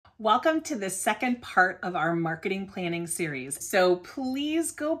Welcome to the second part of our marketing planning series. So please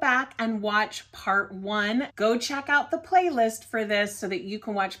go back and watch part 1. Go check out the playlist for this so that you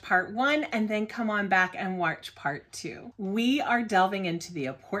can watch part 1 and then come on back and watch part 2. We are delving into the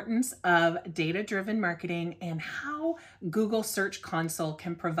importance of data-driven marketing and how Google Search Console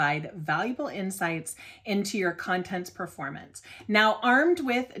can provide valuable insights into your content's performance. Now, armed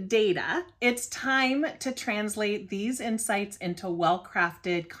with data, it's time to translate these insights into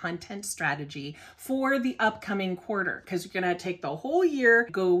well-crafted content strategy for the upcoming quarter, because you're going to take the whole year,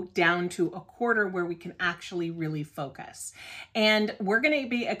 go down to a quarter where we can actually really focus. And we're going to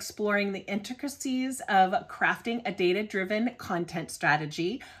be exploring the intricacies of crafting a data-driven content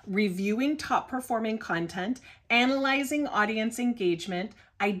strategy, reviewing top performing content, analyzing audience engagement,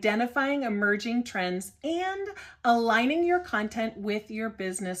 identifying emerging trends, and aligning your content with your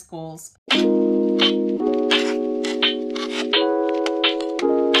business goals.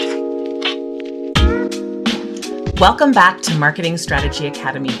 Welcome back to Marketing Strategy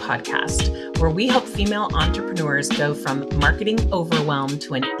Academy podcast, where we help female entrepreneurs go from marketing overwhelm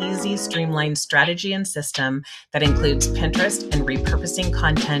to an easy, streamlined strategy and system that includes Pinterest and repurposing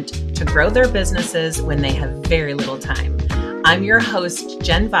content to grow their businesses when they have very little time. I'm your host,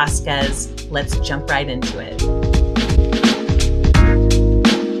 Jen Vasquez. Let's jump right into it.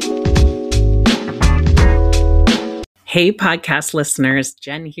 Hey, podcast listeners,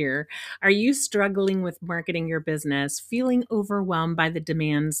 Jen here. Are you struggling with marketing your business, feeling overwhelmed by the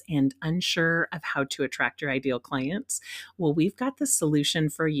demands and unsure of how to attract your ideal clients? Well, we've got the solution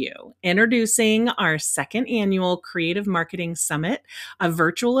for you. Introducing our second annual Creative Marketing Summit, a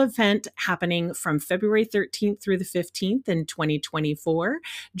virtual event happening from February 13th through the 15th in 2024.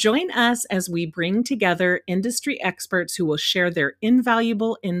 Join us as we bring together industry experts who will share their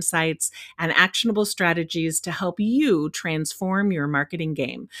invaluable insights and actionable strategies to help you transform your marketing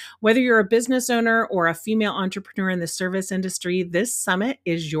game. Whether you're a business owner or a female entrepreneur in the service industry, this summit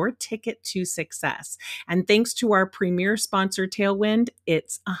is your ticket to success. And thanks to our premier sponsor, Tailwind,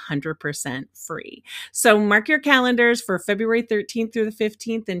 it's 100% free. So mark your calendars for February 13th through the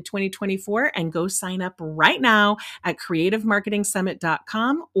 15th in 2024 and go sign up right now at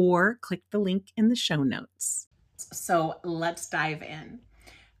creativemarketingsummit.com or click the link in the show notes. So let's dive in.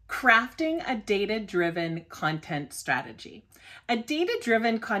 Crafting a data-driven content strategy. A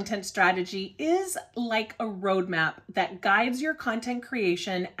data-driven content strategy is like a roadmap that guides your content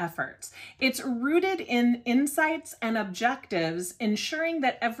creation efforts. It's rooted in insights and objectives, ensuring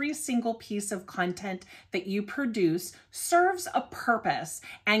that every single piece of content that you produce serves a purpose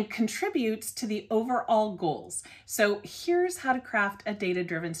and contributes to the overall goals. So here's how to craft a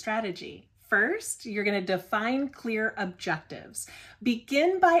data-driven strategy. First, you're going to define clear objectives.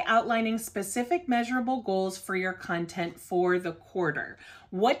 Begin by outlining specific measurable goals for your content for the quarter.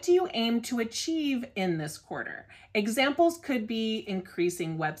 What do you aim to achieve in this quarter? Examples could be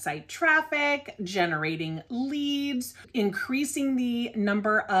increasing website traffic, generating leads, increasing the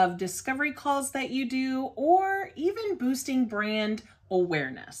number of discovery calls that you do, or even boosting brand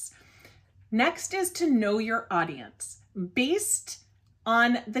awareness. Next is to know your audience. Based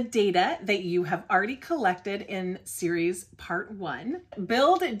on the data that you have already collected in series part 1,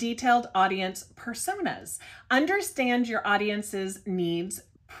 build detailed audience personas. Understand your audience's needs,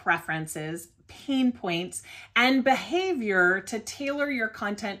 preferences, pain points, and behavior to tailor your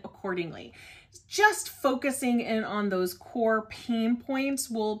content accordingly. Just focusing in on those core pain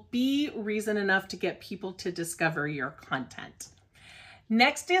points will be reason enough to get people to discover your content.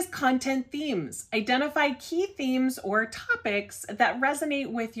 Next is content themes. Identify key themes or topics that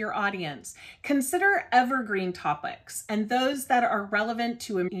resonate with your audience. Consider evergreen topics and those that are relevant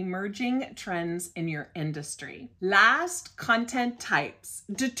to emerging trends in your industry. Last, content types.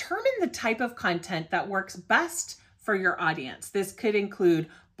 Determine the type of content that works best for your audience. This could include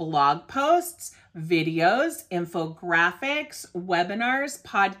blog posts, videos, infographics, webinars,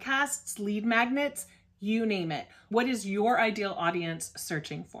 podcasts, lead magnets, you name it. What is your ideal audience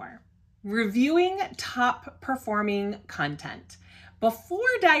searching for? Reviewing top performing content. Before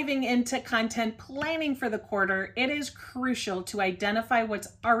diving into content planning for the quarter, it is crucial to identify what's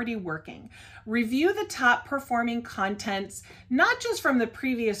already working. Review the top performing contents, not just from the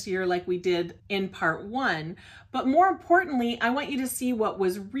previous year like we did in part 1, but more importantly, I want you to see what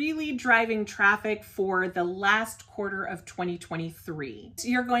was really driving traffic for the last quarter of 2023. So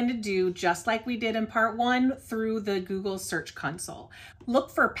you're going to do just like we did in part 1 through the Google Search Console.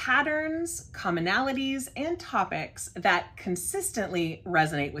 Look for patterns, commonalities, and topics that consistently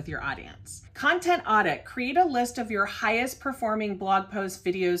resonate with your audience. Content audit. Create a list of your highest performing blog posts,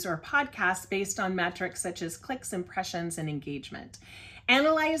 videos, or podcasts based on metrics such as clicks, impressions, and engagement.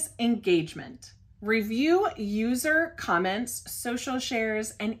 Analyze engagement. Review user comments, social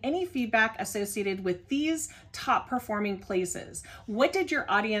shares, and any feedback associated with these top performing places. What did your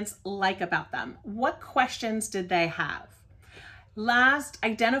audience like about them? What questions did they have? Last,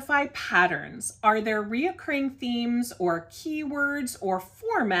 identify patterns. Are there reoccurring themes or keywords or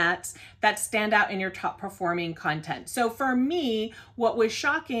formats that stand out in your top performing content? So for me, what was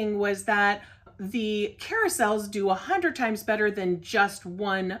shocking was that the carousels do 100 times better than just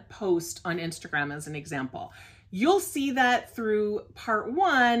one post on Instagram, as an example. You'll see that through part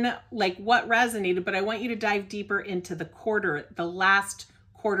one, like what resonated, but I want you to dive deeper into the last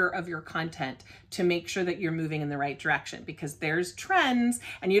quarter of your content to make sure that you're moving in the right direction, because there's trends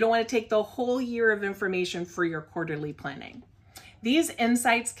and you don't want to take the whole year of information for your quarterly planning. These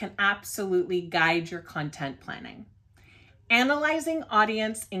insights can absolutely guide your content planning. Analyzing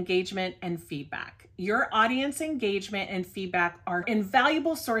audience engagement and feedback. Your audience engagement and feedback are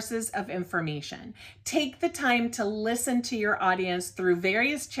invaluable sources of information. Take the time to listen to your audience through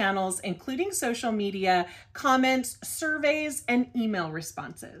various channels, including social media, comments, surveys, and email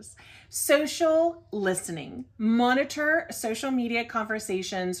responses. Social listening. Monitor social media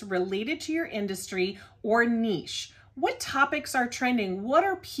conversations related to your industry or niche. What topics are trending? What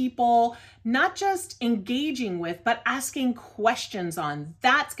are people not just engaging with, but asking questions on?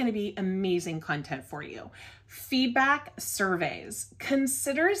 That's going to be amazing content for you. Feedback surveys.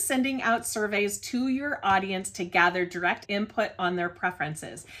 Consider sending out surveys to your audience to gather direct input on their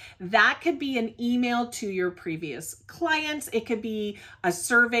preferences. That could be an email to your previous clients. It could be a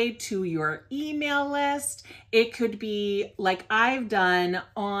survey to your email list. It could be like I've done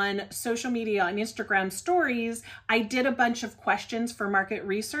on social media, on Instagram stories. I did a bunch of questions for market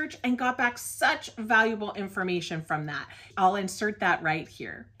research and got back such valuable information from that. I'll insert that right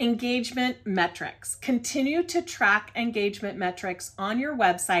here. Engagement metrics. Continue to track engagement metrics on your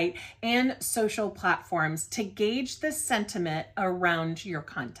website and social platforms to gauge the sentiment around your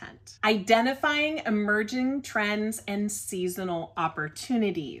content. Identifying emerging trends and seasonal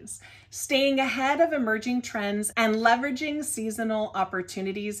opportunities. Staying ahead of emerging trends and leveraging seasonal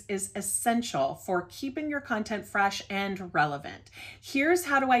opportunities is essential for keeping your content fresh and relevant. Here's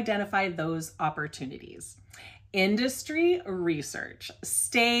how to identify those opportunities. Industry research.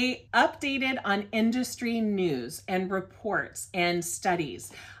 Stay updated on industry news and reports and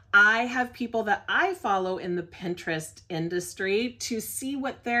studies. I have people that I follow in the Pinterest industry to see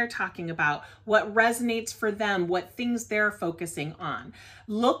what they're talking about, what resonates for them, what things they're focusing on.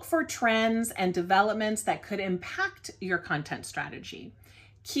 Look for trends and developments that could impact your content strategy.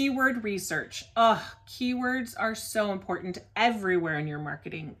 Keyword research. Keywords are so important everywhere in your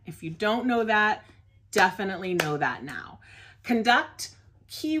marketing. If you don't know that, definitely know that now. Conduct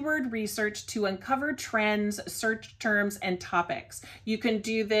keyword research to uncover trends, search terms, and topics. You can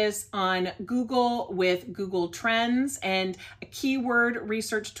do this on Google with Google Trends, and keyword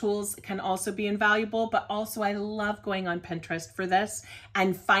research tools can also be invaluable, but also I love going on Pinterest for this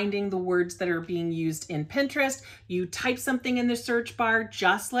and finding the words that are being used in Pinterest. You type something in the search bar,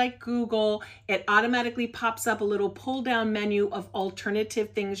 just like Google, it automatically pops up a little pull down menu of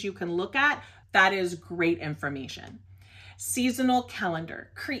alternative things you can look at. That is great information. Seasonal calendar.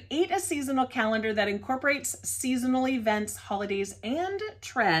 Create a seasonal calendar that incorporates seasonal events, holidays, and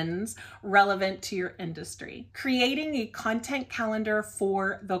trends relevant to your industry. Creating a content calendar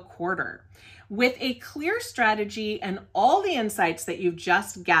for the quarter. With a clear strategy and all the insights that you've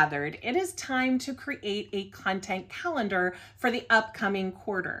just gathered, it is time to create a content calendar for the upcoming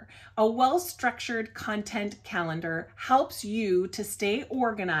quarter. A well-structured content calendar helps you to stay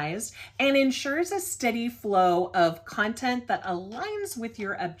organized and ensures a steady flow of content that aligns with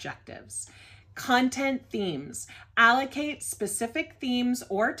your objectives. Content themes. Allocate specific themes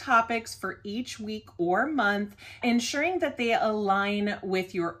or topics for each week or month, ensuring that they align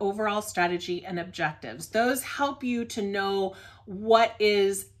with your overall strategy and objectives. Those help you to know what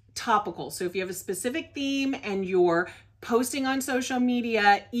is topical. So if you have a specific theme and you're posting on social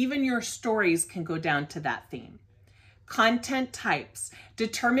media, even your stories can go down to that theme. Content types.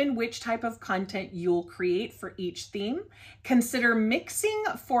 Determine which type of content you'll create for each theme. Consider mixing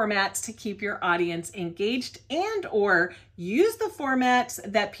formats to keep your audience engaged and or use the formats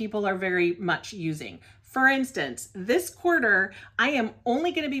that people are very much using. For instance, this quarter, I am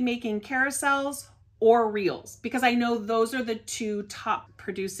only going to be making carousels or reels because I know those are the two top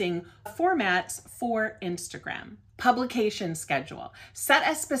producing formats for Instagram. Publication schedule. Set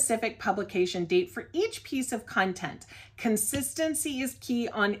a specific publication date for each piece of content. Consistency is key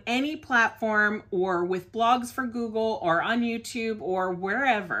on any platform or with blogs for Google or on YouTube or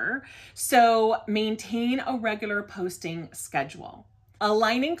wherever. So maintain a regular posting schedule.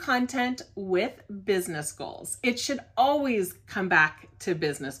 Aligning content with business goals. It should always come back to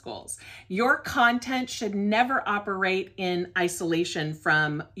business goals. Your content should never operate in isolation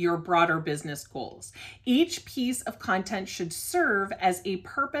from your broader business goals. Each piece of content should serve as a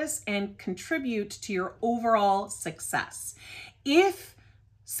purpose and contribute to your overall success. If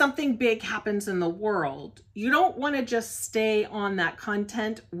something big happens in the world, you don't want to just stay on that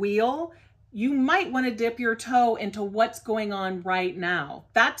content wheel. You might want to dip your toe into what's going on right now.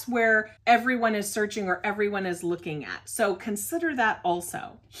 That's where everyone is searching or everyone is looking at. So consider that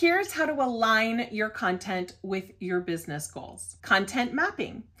also. Here's how to align your content with your business goals. Content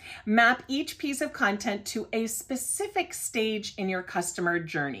mapping. Map each piece of content to a specific stage in your customer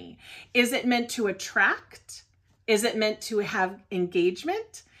journey. Is it meant to attract? Is it meant to have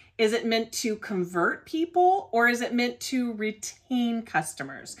engagement? Is it meant to convert people, or is it meant to retain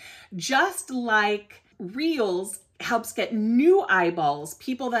customers? Just like Reels helps get new eyeballs,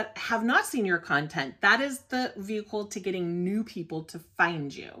 people that have not seen your content, that is the vehicle to getting new people to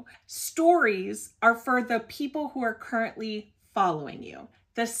find you. Stories are for the people who are currently following you.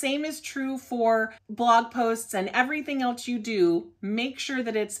 The same is true for blog posts and everything else you do. Make sure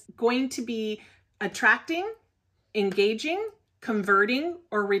that it's going to be attracting, engaging, converting,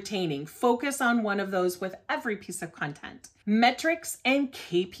 or retaining. Focus on one of those with every piece of content. Metrics and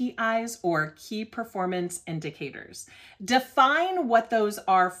KPIs, or key performance indicators. Define what those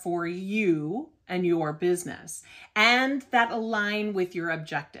are for you and your business, and that align with your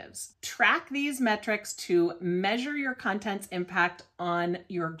objectives. Track these metrics to measure your content's impact on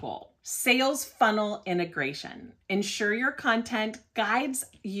your goal. Sales funnel integration. Ensure your content guides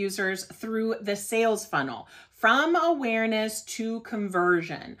users through the sales funnel, from awareness to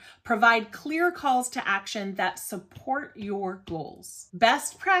conversion. Provide clear calls to action that support your goals.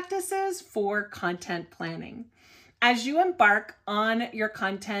 Best practices for content planning. As you embark on your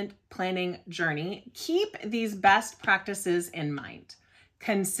content planning journey, keep these best practices in mind.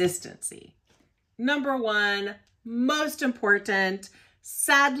 Consistency. Number one, most important.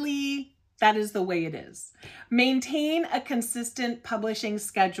 Sadly, that is the way it is. Maintain a consistent publishing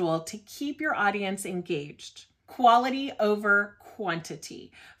schedule to keep your audience engaged. Quality over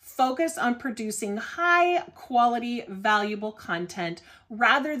quantity. Focus on producing high quality, valuable content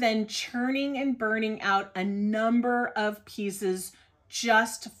rather than churning and burning out a number of pieces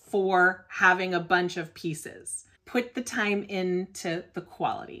just for having a bunch of pieces. Put the time into the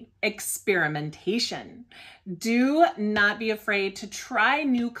quality. Experimentation. Do not be afraid to try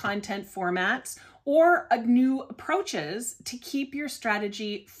new content formats or new approaches to keep your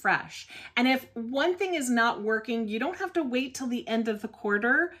strategy fresh. And if one thing is not working, you don't have to wait till the end of the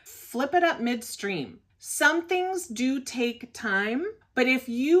quarter. Flip it up midstream. Some things do take time, but if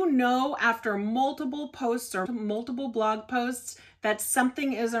you know after multiple posts or multiple blog posts that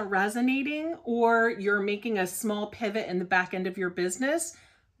something isn't resonating, or you're making a small pivot in the back end of your business,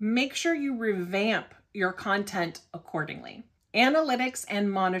 make sure you revamp your content accordingly. Analytics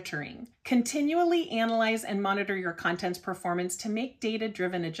and monitoring. Continually analyze and monitor your content's performance to make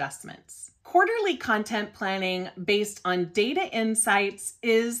data-driven adjustments. Quarterly content planning based on data insights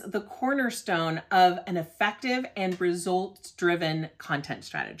is the cornerstone of an effective and results-driven content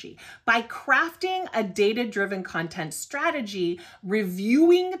strategy. By crafting a data-driven content strategy,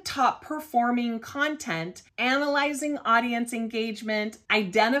 reviewing top-performing content, analyzing audience engagement,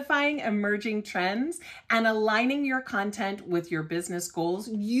 identifying emerging trends, and aligning your content with your business goals,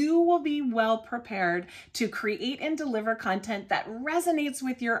 you will be well prepared to create and deliver content that resonates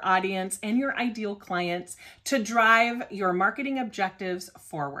with your audience and your ideal clients to drive your marketing objectives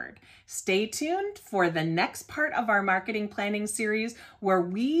forward. Stay tuned for the next part of our marketing planning series, where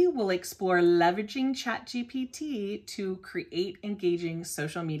we will explore leveraging ChatGPT to create engaging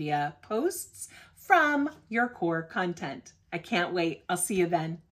social media posts from your core content. I can't wait. I'll see you then.